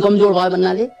हामी किन कमजोर भयो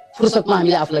भन्नाले फुर्सदमा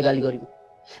हामीले आफूलाई गाली गर्यौँ।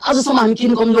 आजसम्म हामी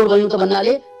किन कमजोर भयौँ त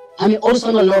भन्नाले हामी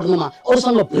अरूसँग लड्नुमा,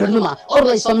 अरूसँग भिड्नुमा,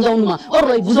 अरूलाई सम्झाउनुमा,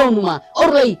 अरूलाई बुझाउनुमा,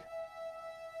 अरूलाई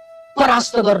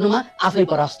परास्त गर्नुमा आफै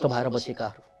परास्त भएर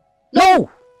बसेकाहरू। नो,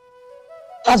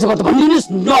 आजबाट भनिदिनुहोस्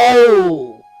नो।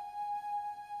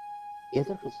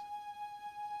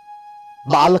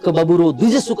 बालक बबुरो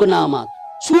दुजेसुको नाममा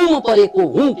छु म परेको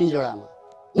हुँ पिंजडामा,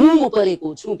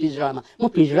 म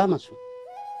पिंजडामा छु।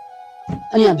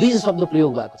 अनि यहाँ द्विज शब्द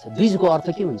प्रयोग भएको छ। द्विजको अर्थ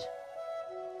के हुन्छ?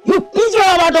 यो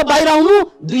पिंजडाबाट बाहिर आउनु,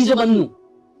 द्विज बन्नु।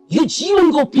 यो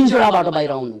जीवनको पिंजडाबाट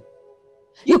बाहिर आउनु,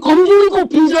 यो कमजोरीको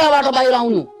पिंजडाबाट बाहिर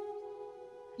आउनु,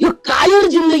 यो कायर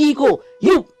जिन्दगीको,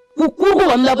 यो कुकुरको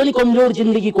भन्दा पनि कमजोर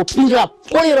जिन्दगीको पिंजडा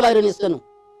फोडेर बाहिर निस्कनु।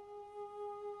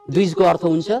 द्विजको अर्थ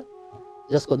हुन्छ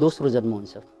जसको दोस्रो जन्म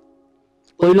हुन्छ।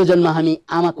 पहिलो जन्म हामी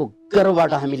आमाको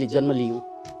गर्भबाट हामीले जन्म लियौं,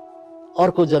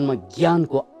 अर्को जन्म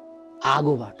ज्ञानको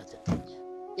आगोबाट जन्मिन्छ।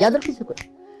 याद राख्नुहोस् कुरा,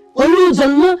 पहिलो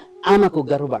जन्म आमाको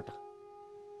गर्भबाट,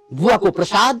 बुवाको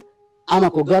प्रसाद,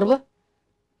 आमाको गर्भ,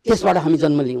 त्यसबाट हामी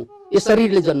जन्म लियौं, यो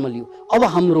शरीरले जन्म लियो। अब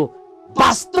हाम्रो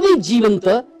वास्तविक जीवन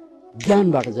त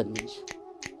ज्ञानबाट जन्मिन्छ,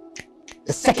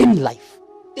 द सेकेन्ड लाइफ।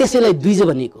 त्यसैलाई द्विज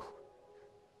भनेको।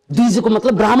 द्विजको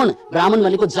मतलब ब्राह्मण। ब्राह्मण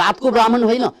भनेको जातको ब्राह्मण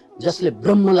होइन, जसले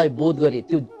ब्रह्मलाई बोध गरे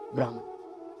त्यो ब्राह्मण।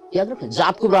 याद राख्नु,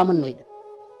 जातको ब्राह्मण होइन।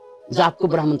 जातको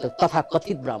ब्राह्मण त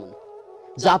तथाकथित ब्राह्मण हो,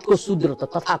 जातको शूद्र त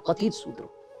तथाकथित शूद्र।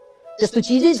 त्यस्तो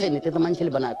चिजै छैन, त्यो त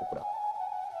मान्छेले बनाएको कुरा।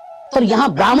 तर यहाँ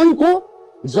ब्राह्मणको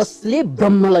जसले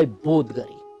ब्रह्मलाई बोध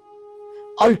गरे,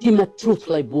 अल्टिमेट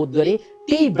ट्रुथलाई बोध गरे,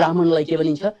 त्यही ब्राह्मणलाई के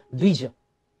भनिन्छ? द्विज।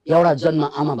 एउटा जन्म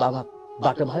आमा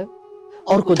बाबाबाट भयो,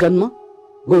 अर्को जन्म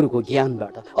गुरुको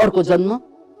ज्ञानबाट, अर्को जन्म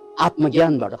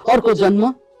आत्मज्ञानबाट, अर्को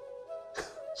जन्म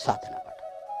साधनाबाट।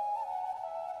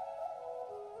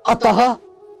 अतः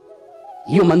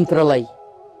यो मन्त्रलाई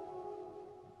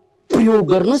प्रयोग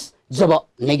गर्नुस् जब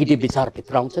नेगेटिभ विचार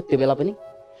भित्र आउँछ, त्यो बेला पनि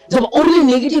जब अरूले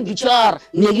नेगेटिभ विचार,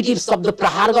 नेगेटिभ शब्द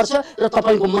प्रहार गर्छ र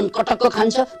तपाईको मन कटक्क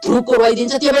खान्छ, थुरुक्क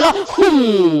रोइदिन्छ, त्यो बेला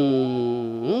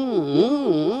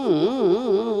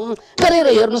गरेर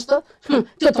हेर्नुस् त,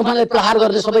 त्यो तपाईलाई प्रहार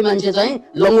गर्ने सबै मान्छे चाहिँ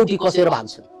लङ्गोटी कसेर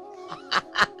भाग्छन्।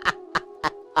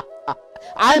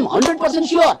 I am 100%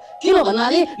 sure. किन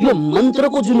भन्नाले यो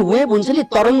मन्त्रको जुन वेभ हुन्छ नि,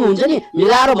 तरङ्ग हुन्छ नि,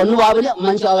 मिलाएर भन्नुभयो भने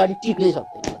मान्छे अगाडि टिक्नै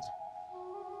सक्दैन।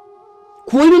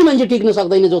 कोही पनि मान्छे टिक्न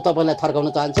सक्दैन जो तपाईलाई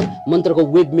थर्काउन चाहन्छ। मन्त्रको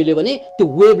वेभ मिल्यो भने त्यो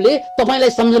वेभले तपाईलाई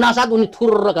सम्झना साथ उनी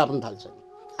थुर्र काप्न थाल्छ।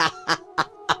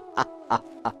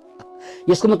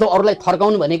 यसको मतलब अरूलाई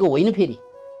थर्काउनु भनेको होइन, फेरि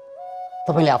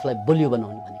तपाईले आफूलाई बलियो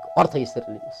बनाउनु भनेको अर्थ यसरी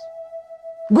लिनुहोस्।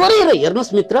 गरेर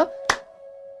हेर्नुहोस् मित्र,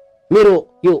 मेरो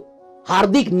यो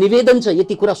हार्दिक निवेदन छ।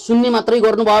 यति कुरा सुन्ने मात्रै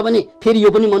गर्नुभयो भने फेरि यो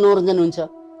पनि मनोरञ्जन हुन्छ,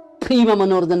 फ्रीमा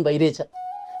मनोरञ्जन भइरहेछ।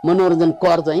 मनोरञ्जन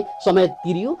कर चाहिँ समय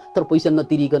तिरियो तर पैसा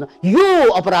नतिरिकन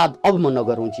यो अपराध अब म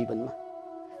नगरौँ जीवनमा।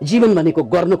 जीवन भनेको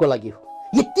गर्नको लागि हो।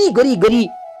 यति गरी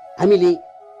हामीले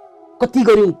कति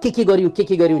गर्यौं, के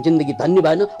गर्यौं, जिन्दगी धन्य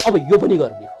भएन, अब यो पनि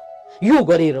गर्ने हो, यो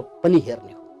गरेर पनि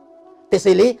हेर्ने हो।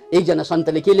 त्यसैले एकजना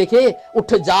सन्तले के लेखे?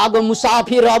 उठ जाग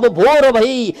मुसाफिर अब भोर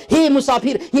भई, हे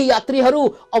मुसाफिर, हे यात्रीहरू,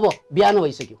 अब बिहान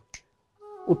भइसक्यो।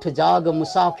 उठ जाग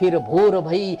मुसाफिर भोर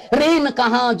भई, रेन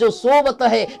कहाँ जो सोबत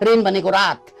है, रेन भनेको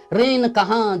रात, रेन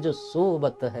कहाँ जो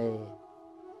सोबत है,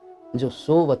 जो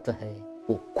सोबत है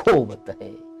वो खोबत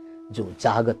है, जो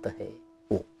जागत है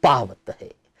वो पावत है।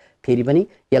 फेरि पनि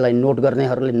यसलाई नोट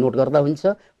गर्नेहरूले नोट गर्दा हुन्छ।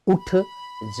 उठ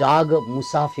जाग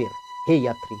मुसाफिर, हे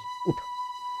यात्री उठ,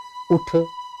 उठ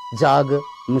जाग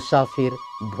मुसाफिर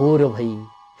भोर भई,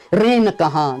 रेन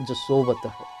कहाँ जो सोबत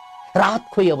है, रात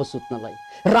खोइ अब सुत्नलाई,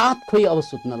 रात खोइ अब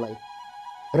सुत्नलाई,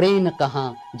 रेन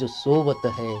कहाँ जो सोबत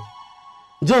है,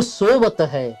 जो सोबत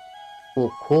है वो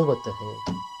खोबत है,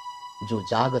 जो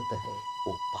जागत है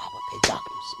वो पावत है।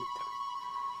 जाग्नुहोस् मित्र।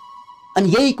 अनि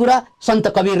यही कुरा सन्त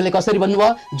कबीरले कसरी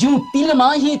भन्नुभयो? जिउ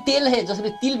तिलमा ही तेल है, जसरी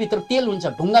तिल भित्र तेल हुन्छ,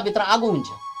 ढुङ्गा भित्र आगो हुन्छ।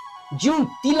 जिउ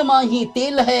तिलमा ही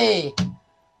तेल है,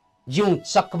 जिउ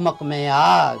चकमक में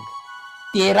आग,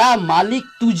 तेरा मालिक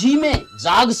तुझी में,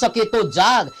 जाग सके तो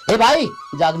जाग। हे भाइ,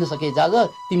 जाग्न सके जाग,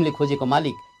 तिमीले खोजेको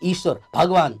मालिक ईश्वर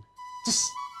भगवान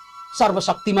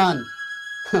सर्वशक्तिमान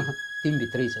तिमी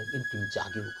भित्रै छ, यदि तिमी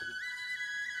जाग्यौ भने।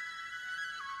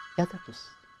 याद राख्नुहोस्,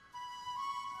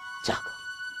 जाग।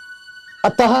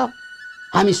 अतः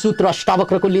हामी सूत्र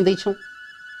अष्टावक्रको लिँदैछौँ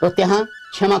र त्यहाँ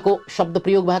क्षमाको शब्द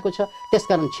प्रयोग भएको छ।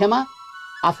 त्यसकारण क्षमा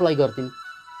आफूलाई गर्दिनु।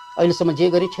 अहिलेसम्म जे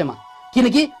गरे क्षमा,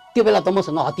 किनकि त्यो बेला त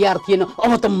मसँग हतियार थिएन,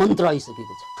 अब त मन्त्र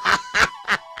आइसकेको छ।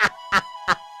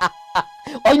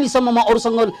 अहिलेसम्म म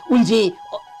अरूसँग उल्झे,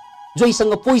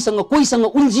 जोइसँग पोइसँग कोहीसँग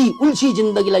उल्झी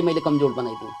जिन्दगीलाई मैले कमजोर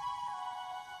बनाइदिएँ,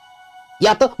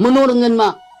 या त मनोरञ्जनमा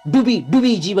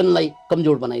डुबी जीवनलाई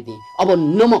कमजोर बनाइदिएँ। अब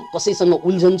न म कसैसँग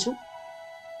उल्झन्छु,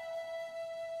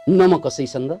 न म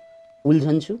कसैसँग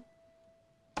उल्झन्छु,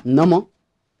 न म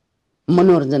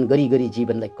मनोरञ्जन गरी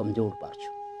जीवनलाई कमजोर पार्छु।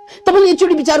 तपाईले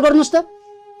एकचोटि विचार गर्नुहोस् त,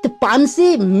 त्यो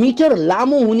 500 मिटर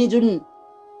लामो हुने जुन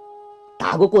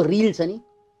धागोको रिल छ नि,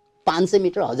 500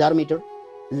 मिटर 1000 मिटर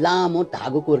लामो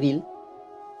धागोको रिल,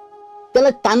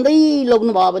 त्यसलाई तान्दै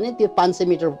लग्नु भयो भने त्यो 500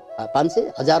 मिटर 500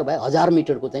 1000 भए 1000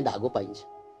 मिटरको चाहिँ धागो पाइन्छ।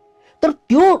 तर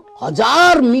त्यो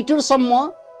 1000 मिटरसम्म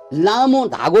लामो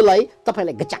धागोलाई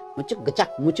तपाईले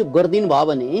गचाक मुचुक गर्दिनु भयो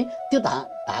भने त्यो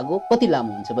धागो कति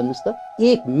लामो हुन्छ भन्नुस् त?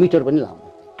 1 मिटर पनि लामो।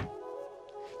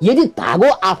 यदि धागो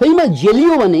आफैमा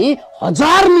जेलियो भने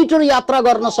 1000 मिटर यात्रा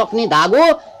गर्न सक्ने धागो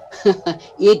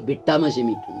एक भिट्टामा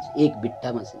सीमित हुन्छ, एक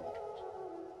भिट्टामा सीमित हुन्छ।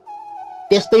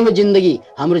 त्यस्तै हो जिन्दगी।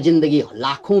 हाम्रो जिन्दगी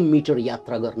लाखौं मिटर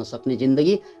यात्रा गर्न सक्ने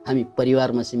जिन्दगी हामी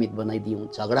परिवारमा सीमित बनाइदियौं,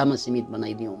 झगडामा सीमित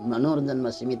बनाइदियौं, मनोरञ्जनमा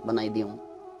सीमित बनाइदियौं।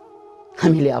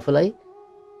 हामीले आफूलाई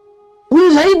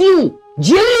उल्झाइदियौं,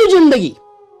 जेलियो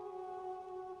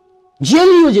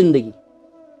जिन्दगी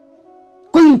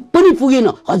कोही पनि पुगेन,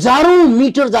 हजारौं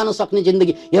मिटर जान सक्ने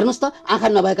जिन्दगी। हेर्नुस् त, आँखा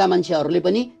नभएका मान्छेहरूले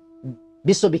पनि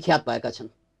विश्वविख्यात भएका छन्।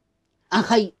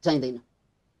 आँखै चाहिँदैन।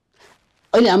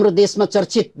 अहिले हाम्रो देशमा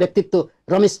चर्चित व्यक्तित्व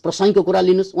रमेश प्रसाईको कुरा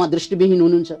लिनुस्, उहाँ दृष्टिविहीन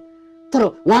हुनुहुन्छ, तर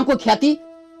उहाँको ख्याति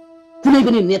कुनै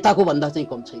पनि नेताको भन्दा चाहिँ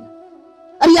कम छैन।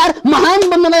 अरे यार, महान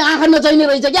बन्नलाई आँखा नचाहिने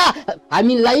रहेछ क्या।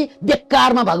 हामीलाई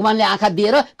बेकारमा भगवानले आँखा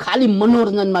दिएर खाली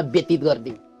मनोरञ्जनमा व्यतीत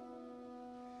गरिदियो।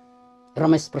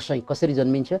 रमेश प्रसाई कसरी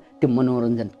जन्मिन्छ? त्यो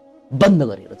मनोरञ्जन बन्द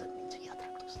गरेर जन्मिन्छ।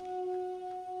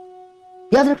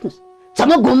 याद राख्नुहोस्।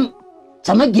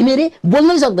 झमक घिमिरे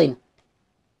बोल्नै सक्दैन,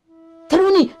 तर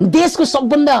उनी देशको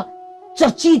सबभन्दा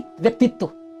चर्चित व्यक्तित्व।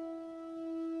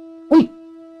 उनी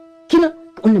किन?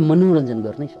 उनले मनोरञ्जन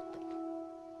गर्नै सक्दैन।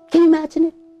 किन इमेजिन?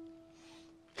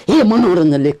 हे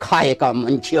मनोरञ्जनले खाएका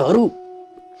मान्छेहरू,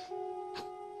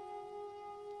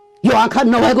 यो आँखा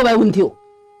नभएको भए हुन्थ्यो,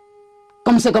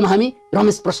 कमसेकम हामी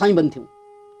रमेश प्रसाई बन्थ्यौं।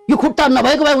 यो खुट्टा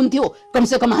नभएको भए हुन्थ्यो,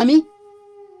 कमसेकम हामी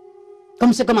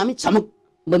झमक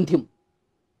बन्थ्यौं।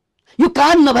 यो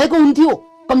कान नभएको हुन्थ्यो,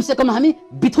 कमसेकम हामी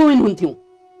बिथोवेन हुन्थ्यौं।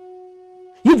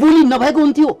 यो बोली नभएको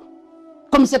हुन्थ्यो,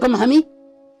 कमसेकम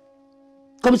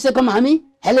हामी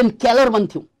हेलेन केलर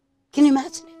बन्थ्यौं। किन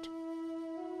इमेजिन इट?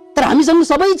 तर हामीसँग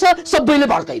सबै छ, सबैले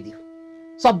भड्काइदियो।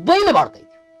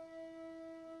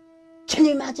 Can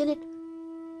you imagine it?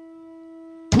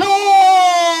 No!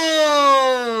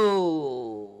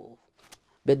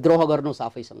 विद्रोह गर्नुस्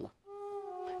आफैसँग।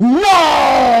 नो!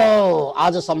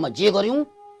 आजसम्म जे गर्यौं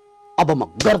अब म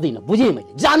गर्दिन, बुझे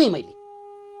मैले, जाने मैले।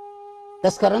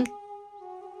 त्यसकारण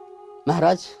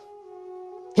महाराज,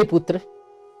 हे पुत्र,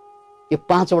 यो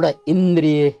 5 वटा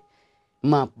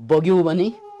इन्द्रियमा बग्यो भने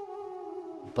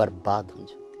बर्बाद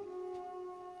हुन्छ।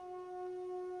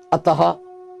 अतः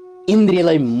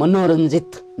इन्द्रियलाई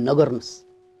मनोरञ्जित नगर्नुस्।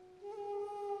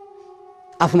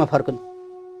 आफूमा फर्कनु,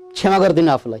 क्षमा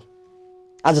गर्दिनु आफूलाई।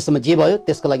 आजसम्म जे भयो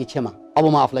त्यसको लागि क्षमा। अब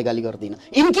म आफूलाई गाली गर्दिन।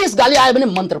 इनकेस गाली आयो भने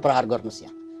मन्त्र प्रहार गर्नुस्।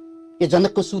 यहाँ यो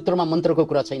जनकको सूत्रमा मन्त्रको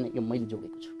कुरा छैन, यो मैले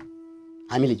जोडेको छु,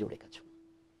 हामीले जोडेका छौँ।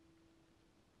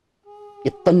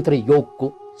 यो तन्त्र योगको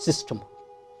सिस्टम हो।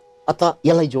 अतः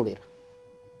यसलाई जोडेर,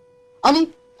 अनि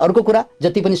अर्को कुरा,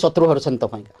 जति पनि शत्रुहरू छन्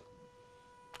तपाईका,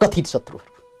 कथित शत्रुहरू,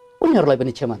 उनीहरूलाई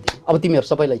पनि क्षमा दिनु। अब तिमीहरू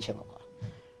सबैलाई क्षमा भयो।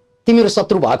 तिमीहरू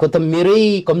शत्रु भएको त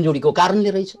मेरै कमजोरीको कारणले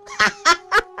रहेछ।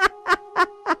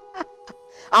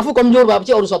 आफू कमजोर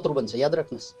भएपछि अरू शत्रु बन्छ। याद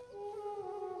राख्नुहोस्।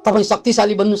 तपाईँ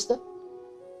शक्तिशाली बन्नुस् त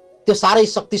त्यो साह्रै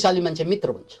शक्तिशाली मान्छे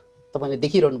मित्र बन्छ। तपाईँले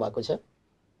देखिरहनु भएको छ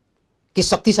कि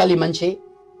शक्तिशाली मान्छे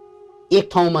एक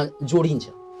ठाउँमा जोडिन्छ,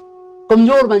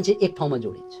 कमजोर मान्छे एक ठाउँमा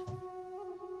जोडिन्छ,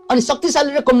 अनि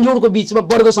शक्तिशाली र कमजोरको बीचमा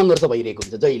वर्ग सङ्घर्ष भइरहेको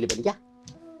हुन्छ जहिले पनि क्या।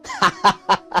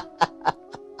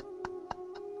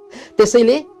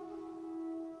 त्यसैले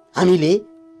हामीले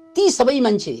ती सबै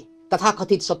मान्छे,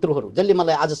 तथाकथित शत्रुहरू, जसले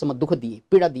मलाई आजसम्म दुःख दिए,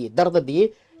 पीडा दिए, दर्द दिए,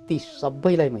 ती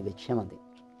सबैलाई मैले क्षमा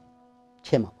दिन्छु।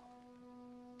 क्षमा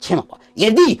भयो।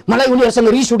 यदि मलाई उनीहरूसँग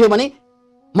रिस उठ्यो भने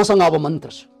मसँग अब मन्त्र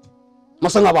छ,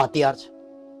 मसँग अब हतियार छ,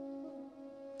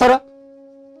 तर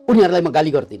उनीहरूलाई म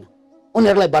गाली गर्दिनँ,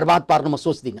 उनीहरूलाई बर्बाद पार्न म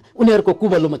सोच्दिनँ, उनीहरूको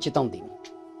कुबलो म चिताउँदिनँ।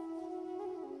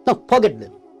 No, forget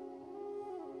them.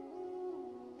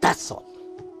 That's all.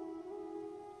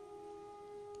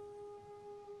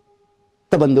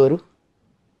 त बन्धुहरू,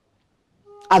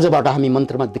 आजबाट हामी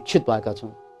मन्त्रमा दीक्षित भएका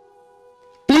छौँ।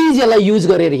 प्लिज यसलाई युज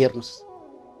गरेर हेर्नुहोस्।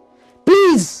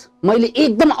 प्लिज, मैले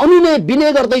एकदम अनुनय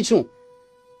विनय गर्दैछु।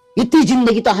 यति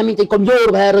जिन्दगी त हामी चाहिँ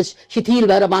कमजोर भएर, शिथिल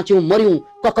भएर बाँच्यौँ, मर्यौँ,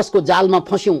 ककसको जालमा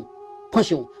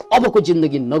फस्यौँ। अबको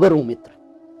जिन्दगी नगरौँ मित्र।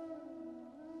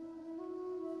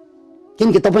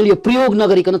 किनकि तपाईँले यो प्रयोग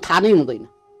नगरिकन थाहा नै हुँदैन,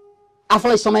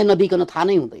 आफूलाई समय नदिइकन थाहा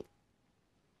नै हुँदैन।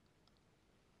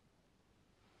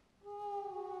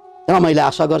 र मैले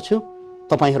आशा गर्छु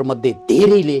तपाईहरुमध्ये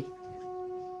धेरैले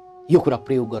यो कुरा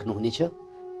प्रयोग गर्नुहुनेछ,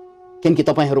 किनकि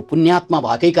तपाईहरु पुण्यात्मा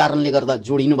भएकै कारणले गर्दा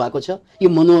जोडिनु भएको छ। यो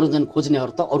मनोरञ्जन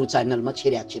खोज्नेहरु त अरु च्यानलमा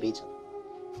छिर्याछिरै छन्।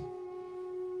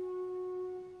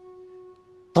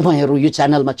 तपाईहरु यो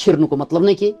च्यानलमा छिर्नुको मतलब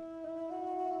नै के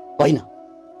होइन,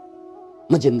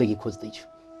 म जिन्दगी खोज्दै छु,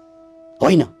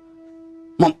 होइन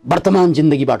म वर्तमान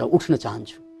जिन्दगीबाट उठ्न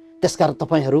चाहन्छु। त्यसकारण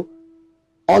तपाईहरु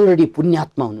अलरेडी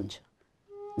पुण्यात्मा हुनुहुन्छ।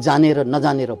 जानेर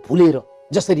नजानेर भुलेर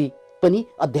जसरी पनि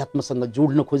अध्यात्मसँग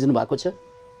जोड्न खोज्नु भएको छ,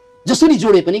 जसरी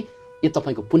जोडे पनि यो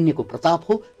तपाईको पुण्यको प्रताप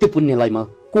हो। त्यो पुण्यलाई म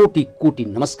कोटि कोटि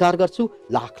नमस्कार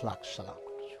गर्छु, लाख लाख सलाम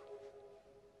गर्छु।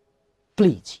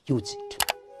 Please use it.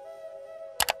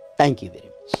 Thank you very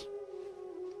much.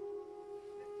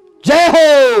 जय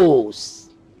होस्।